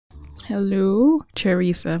Hello,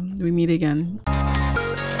 Teresa. We meet again.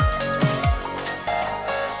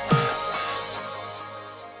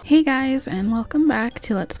 Hey guys, and welcome back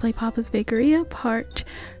to Let's Play Papa's Bakeria part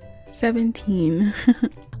 17.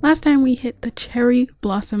 Last time we hit the Cherry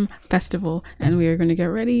Blossom Festival and we are going to get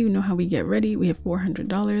ready. You know how we get ready. We have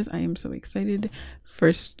 $400. I am so excited.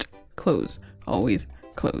 First, close. Always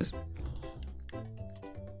close.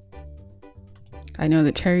 I know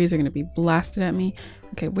that cherries are going to be blasted at me.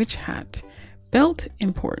 Okay, which hat? Belt,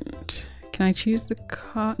 important. Can I choose the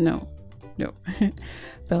No.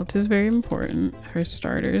 Belt is very important for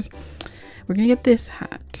starters. We're going to get this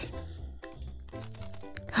hat.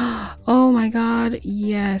 Oh my god,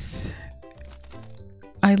 yes.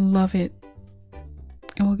 I love it.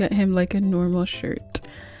 And we'll get him like a normal shirt.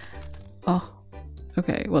 Oh,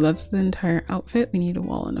 okay. Well, that's the entire outfit. We need a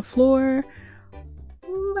wall and a floor.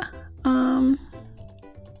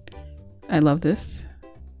 I love this.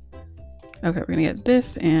 Okay, we're gonna get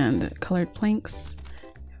this and colored planks.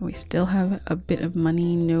 We still have a bit of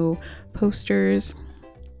money, no posters.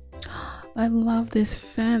 I love this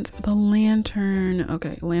fence, the lantern.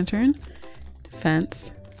 Okay, lantern,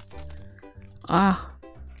 fence. Ah,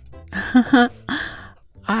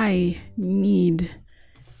 I need.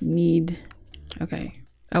 Okay.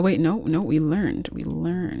 Oh wait, no, we learned.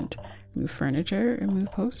 Move furniture and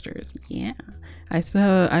move posters. Yeah.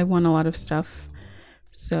 I won a lot of stuff.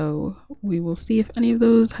 So we will see if any of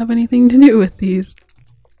those have anything to do with these.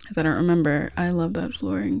 Because I don't remember. I love that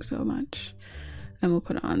flooring so much. And we'll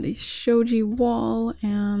put on the shoji wall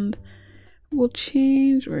and we'll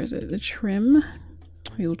change, where is it? The trim.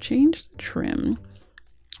 We will change the trim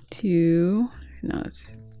to, no.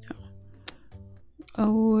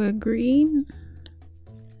 Oh, a green?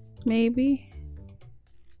 Maybe?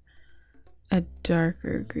 A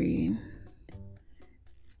darker green.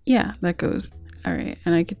 Yeah, that goes. All right,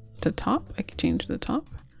 and I could change the top.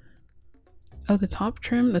 Oh, the top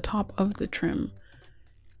trim, the top of the trim.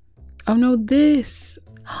 Oh no, this.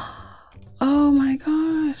 Oh my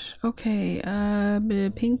gosh. Okay,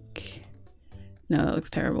 pink. No, that looks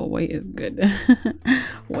terrible. White is good.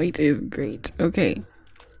 White is great. Okay.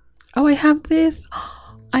 Oh, I have this.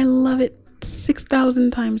 I love it 6,000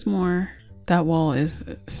 times more. That wall is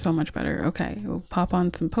so much better. Okay, we'll pop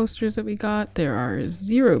on some posters that we got. There are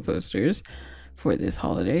 0 posters for this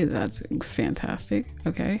holiday. That's fantastic.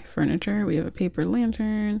 Okay, furniture. We have a paper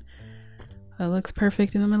lantern. That looks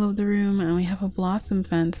perfect in the middle of the room. And we have a blossom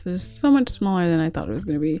fence. It's so much smaller than I thought it was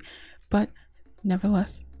going to be. But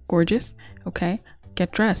nevertheless, gorgeous. Okay,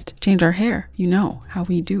 get dressed. Change our hair. You know how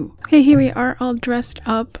we do. Okay, here we are all dressed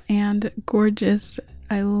up and gorgeous.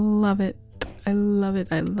 I love it. I love it.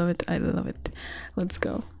 I love it. I love it. Let's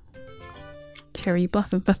go. Cherry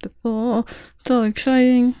Blossom Festival. So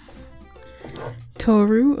exciting.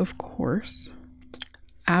 Toru, of course.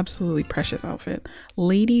 Absolutely precious outfit.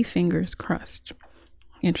 Lady Fingers crust.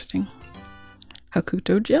 Interesting.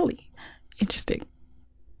 Hakuto jelly. Interesting.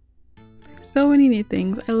 So many new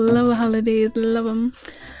things. I love the holidays. Love them.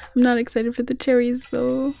 I'm not excited for the cherries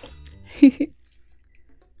though.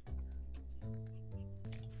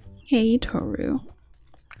 Hey Toru.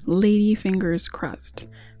 Lady Fingers crust.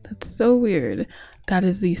 That's so weird. That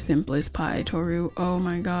is the simplest pie, Toru. Oh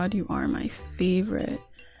my god, you are my favorite.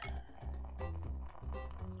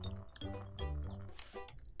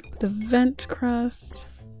 The vent crust.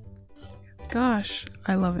 Gosh,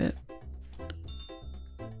 I love it.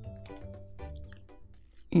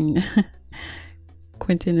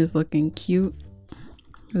 Quentin is looking cute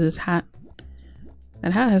with his hat.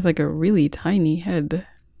 That hat has like a really tiny head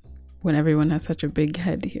when everyone has such a big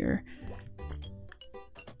head here.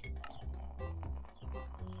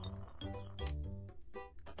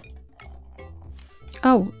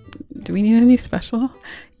 Oh, do we need a new special?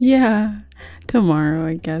 Yeah, tomorrow,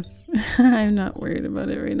 I guess. I'm not worried about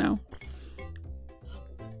it right now.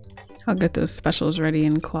 I'll get those specials ready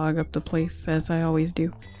and clog up the place as I always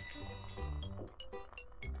do.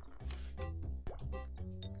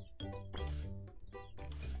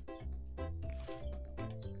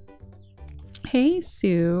 Hey,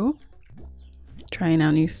 Sue. Trying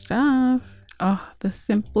out new stuff. Oh, the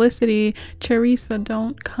simplicity. Teresa,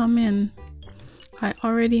 don't come in. I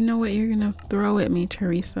already know what you're gonna throw at me,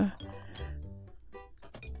 Teresa.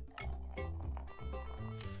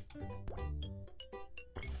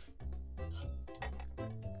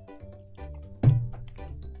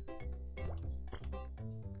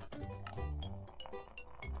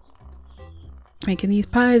 Making these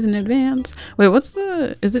pies in advance. Wait, what's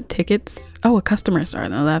the, is it tickets? Oh, a customer star.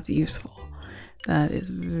 No, that's useful. That is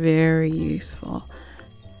very useful.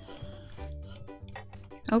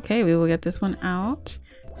 Okay, we will get this one out.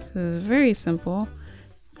 This is very simple.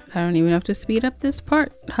 I don't even have to speed up this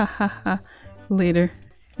part. Ha ha ha. Later.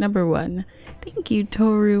 Number 1. Thank you,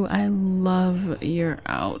 Toru. I love your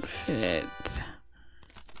outfit.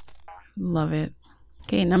 Love it.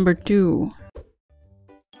 Okay, number 2.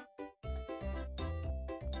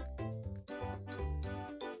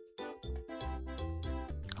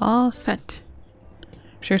 All set.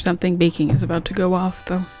 I'm sure something baking is about to go off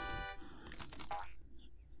though.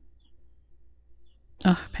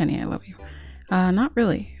 Oh, Penny, I love you. Not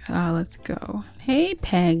really. Let's go. Hey,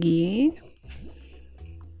 Peggy.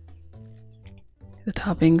 The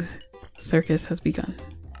toppings circus has begun.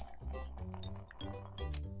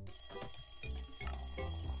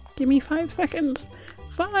 Give me 5 seconds.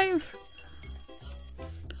 5.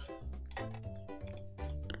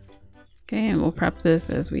 Okay, and we'll prep this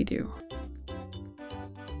as we do.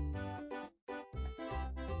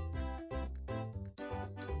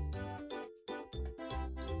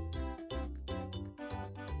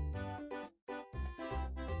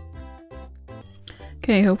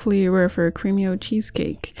 Okay, hopefully you're ready for a creamy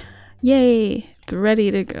cheesecake. Yay! It's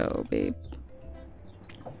ready to go, babe.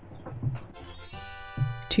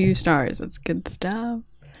 2 stars. That's good stuff.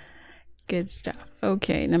 Good stuff.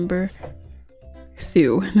 Okay, number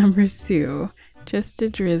 2. Number 2. Just a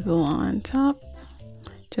drizzle on top.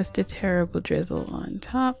 Just a terrible drizzle on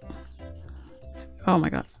top. Oh my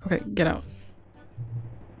god. Okay, get out.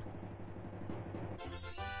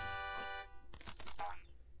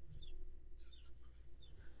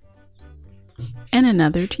 And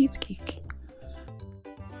another cheesecake.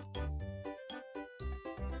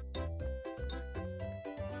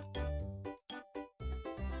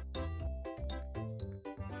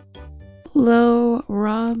 Hello,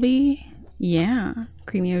 Robbie. Yeah,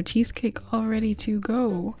 creamy cheesecake all ready to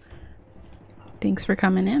go. Thanks for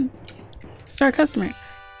coming in. Star customer.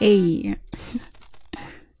 Hey.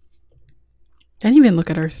 Didn't even look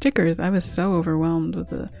at our stickers. I was so overwhelmed with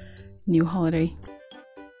the new holiday.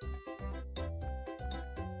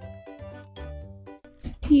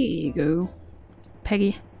 Here you go,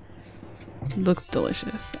 Peggy. Looks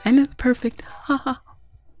delicious and it's perfect. Haha.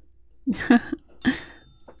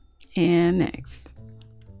 And next.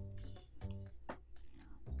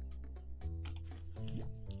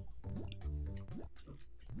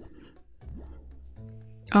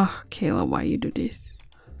 Oh, Kayla, why you do this?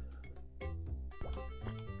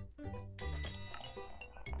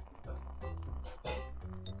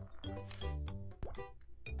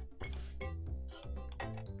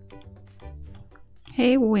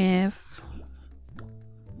 Hey, Whiff.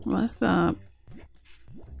 What's up?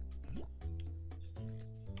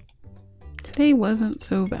 Today wasn't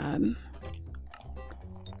so bad.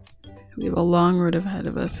 We have a long road ahead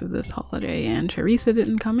of us with this holiday, and Teresa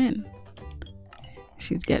didn't come in.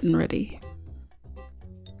 She's getting ready.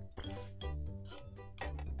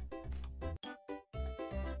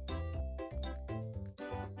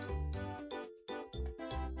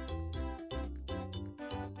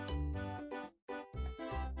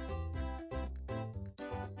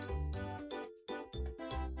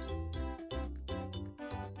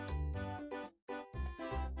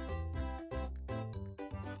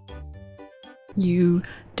 You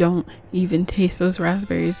don't even taste those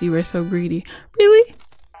raspberries. You are so greedy. Really?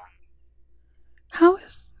 How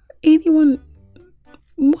is 81?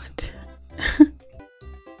 What?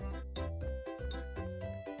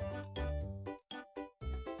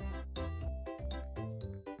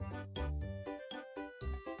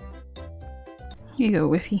 Here you go,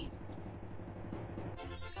 Whiffy.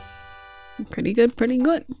 Pretty good, pretty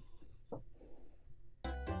good.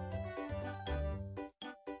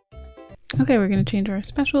 Okay, we're gonna change our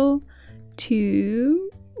special to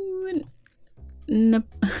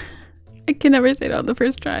I can never say it on the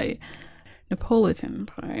first try. Napolitan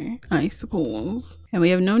pie, I suppose. And we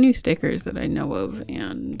have no new stickers that I know of,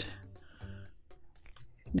 and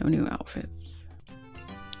no new outfits.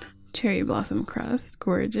 Cherry blossom crust,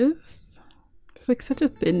 gorgeous. It's like such a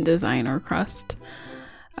thin designer crust.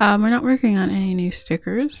 We're not working on any new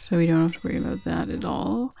stickers, so we don't have to worry about that at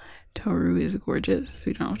all. Toru is gorgeous.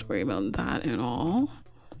 We don't have to worry about that at all.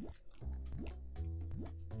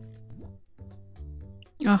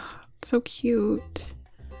 Oh, so cute.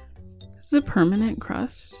 This is a permanent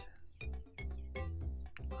crust.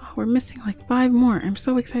 Oh, we're missing like 5 more. I'm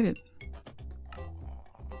so excited.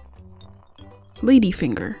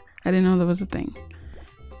 Ladyfinger. I didn't know that was a thing.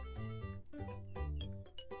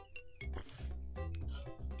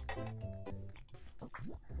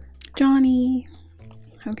 Johnny.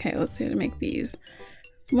 Okay, let's see how to make these.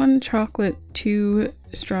 1 chocolate, 2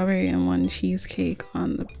 strawberry, and 1 cheesecake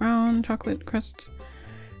on the brown chocolate crust.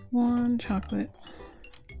 1 chocolate,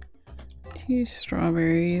 2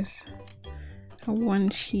 strawberries. 1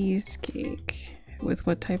 cheesecake. With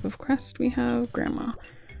what type of crust we have? Grandma.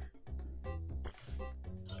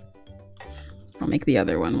 I'll make the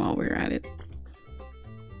other one while we're at it.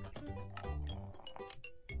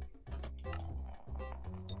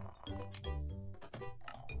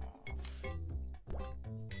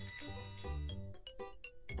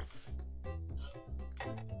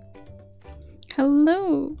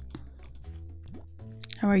 Hello.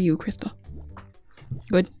 How are you, Crystal?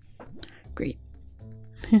 Good. Great.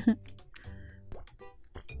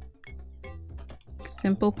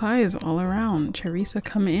 Simple pies all around. Charissa,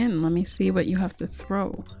 come in. Let me see what you have to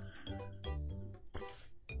throw.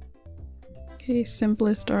 Okay,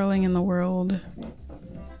 simplest darling in the world.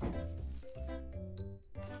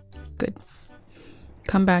 Good.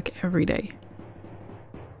 Come back every day.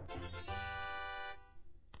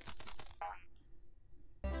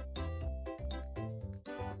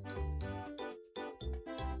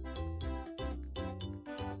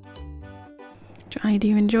 Johnny, do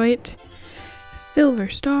you enjoy it? Silver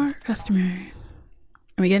star customer. And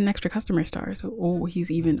we get an extra customer star, so oh,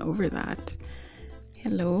 he's even over that.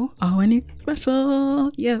 Hello. Oh, and it's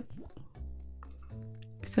special. Yes.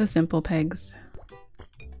 So simple, pegs.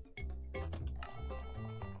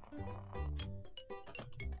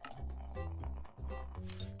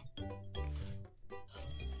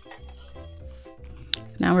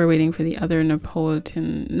 Now we're waiting for the other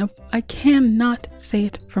Neapolitan. Nope, I cannot say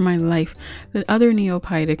it for my life. The other Neo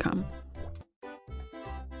pie to come.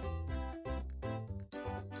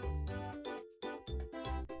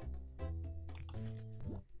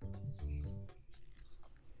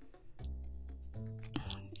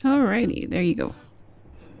 Alrighty, there you go.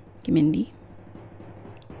 Mindy.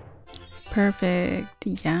 Perfect.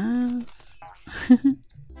 Yes.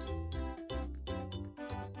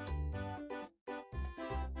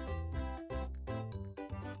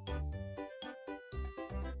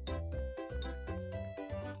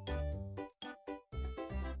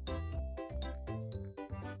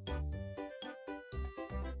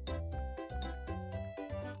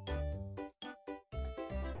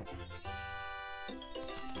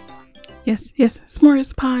 Yes, yes,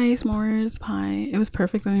 s'mores pie, s'mores pie. It was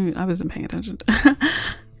perfect. I wasn't paying attention.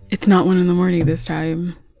 It's not 1 in the morning this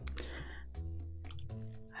time.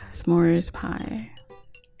 S'mores pie.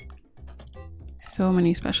 So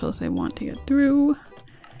many specials I want to get through.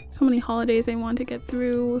 So many holidays I want to get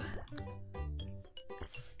through.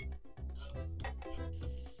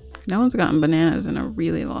 No one's gotten bananas in a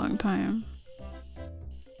really long time.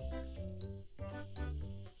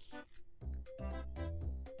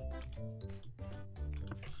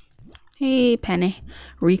 Hey, Penny.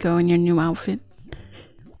 Rico in your new outfit.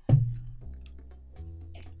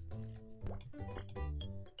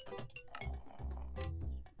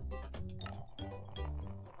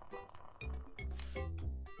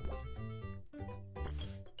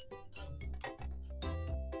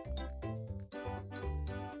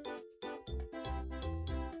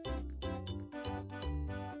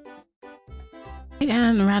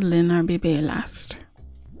 And rattling our baby last.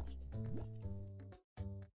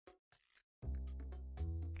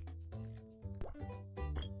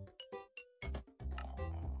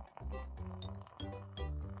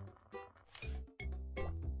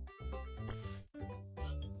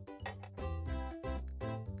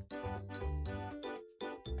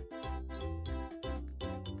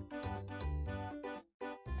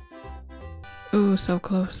 Ooh, so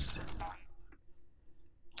close.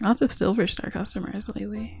 Lots of silver star customers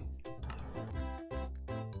lately.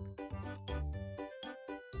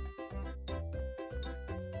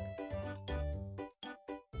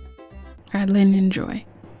 Radlin, enjoy.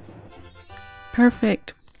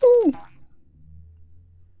 Perfect. Ooh.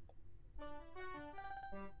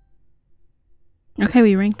 Okay,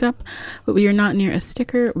 we ranked up, but we are not near a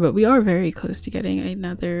sticker, but we are very close to getting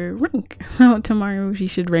another rank. So tomorrow we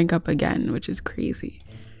should rank up again, which is crazy.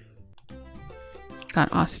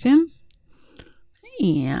 Got Austin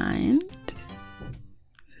and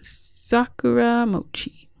Sakura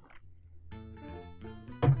Mochi.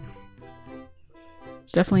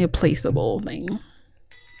 It's definitely a placeable thing.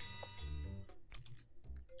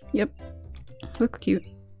 Yep, looks cute.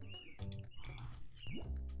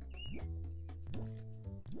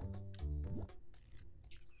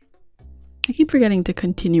 I keep forgetting to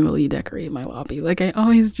continually decorate my lobby. Like, I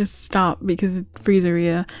always just stop because at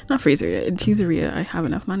Freezeria, not Freezeria, at Cheeseria, I have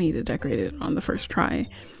enough money to decorate it on the first try.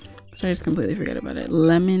 So I just completely forget about it.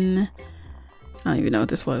 Lemon, I don't even know what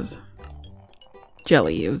this was.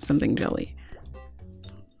 Jelly, it was something jelly.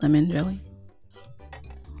 Lemon jelly.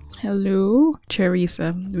 Hello,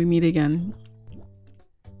 Charissa, we meet again.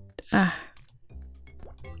 Ah,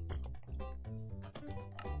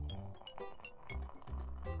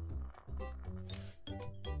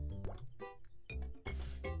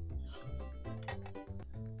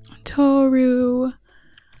 Toru.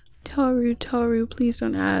 Toru, please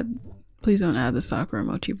don't add the sakura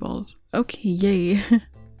mochi balls. Okay, yay.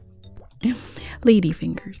 Lady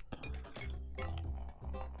fingers.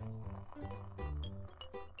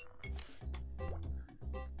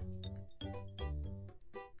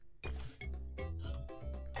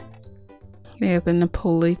 We have the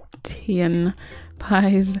Napolitan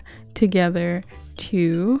pies together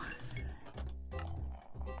too.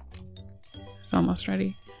 It's almost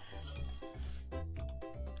ready.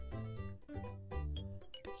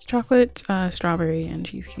 It's chocolate, strawberry, and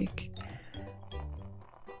cheesecake.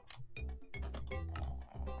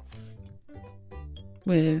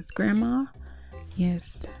 With grandma?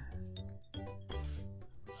 Yes.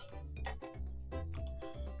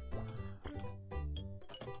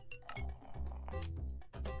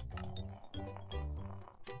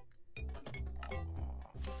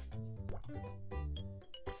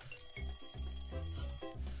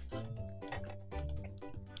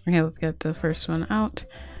 Okay, let's get the first one out.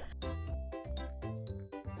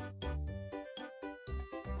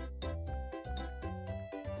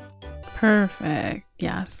 Perfect.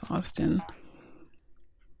 Yes, Austin.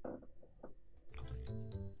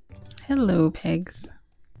 Hello, pegs.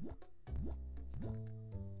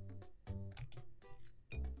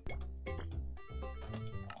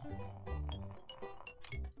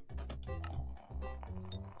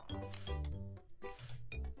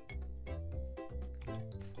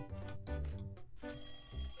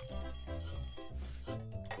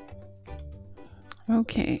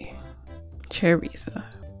 Okay, Teresa.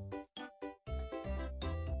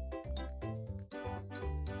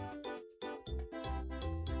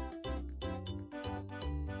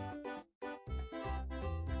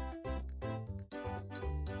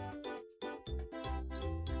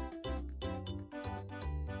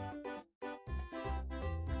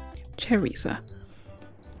 Teresa.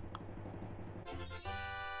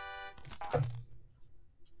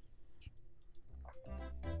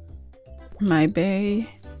 My bae.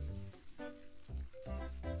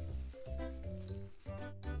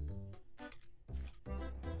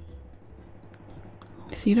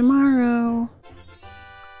 See you tomorrow.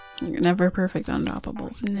 You're never perfect on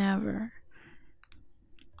droppables. Never.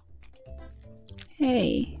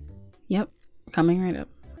 Hey. Yep. Coming right up.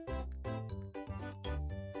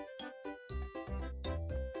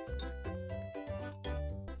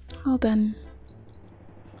 All done.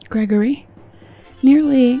 Gregory.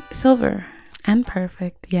 Nearly silver and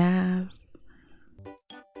perfect, yes.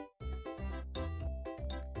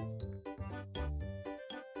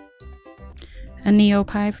 A Neo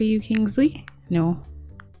pie for you, Kingsley? No.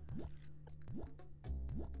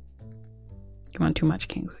 You want too much,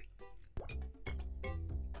 Kingsley.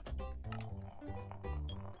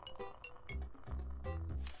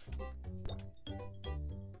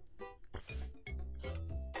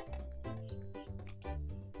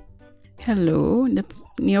 Hello, the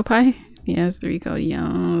Neo pie? Yes, there you go.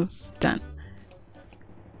 Yes, done.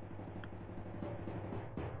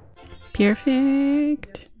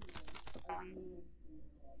 Perfect.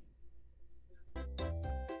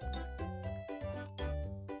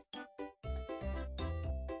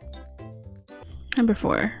 Number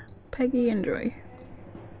 4, Peggy and Joy.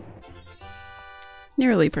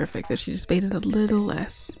 Nearly perfect, if she just made it a little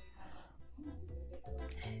less.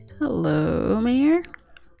 Hello, Mayor.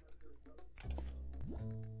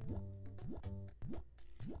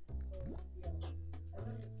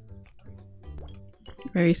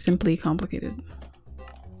 Very simply complicated.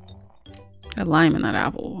 That lime and that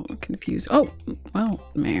apple confused. Oh, well,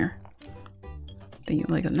 Mayor. Think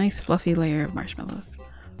like a nice fluffy layer of marshmallows.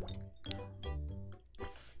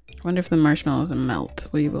 Wonder if the marshmallows will melt.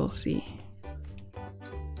 We will see.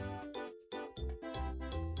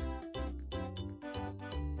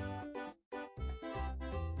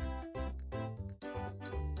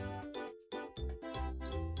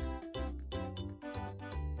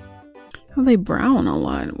 Oh, they brown a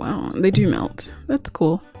lot. Wow, they do melt. That's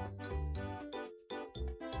cool.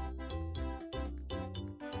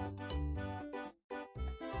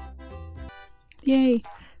 Yay,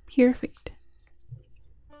 perfect.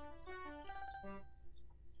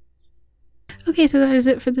 Okay, so that is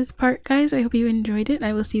it for this part, guys. I hope you enjoyed it.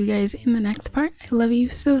 I will see you guys in the next part. I love you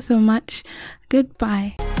so, so much.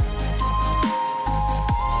 Goodbye.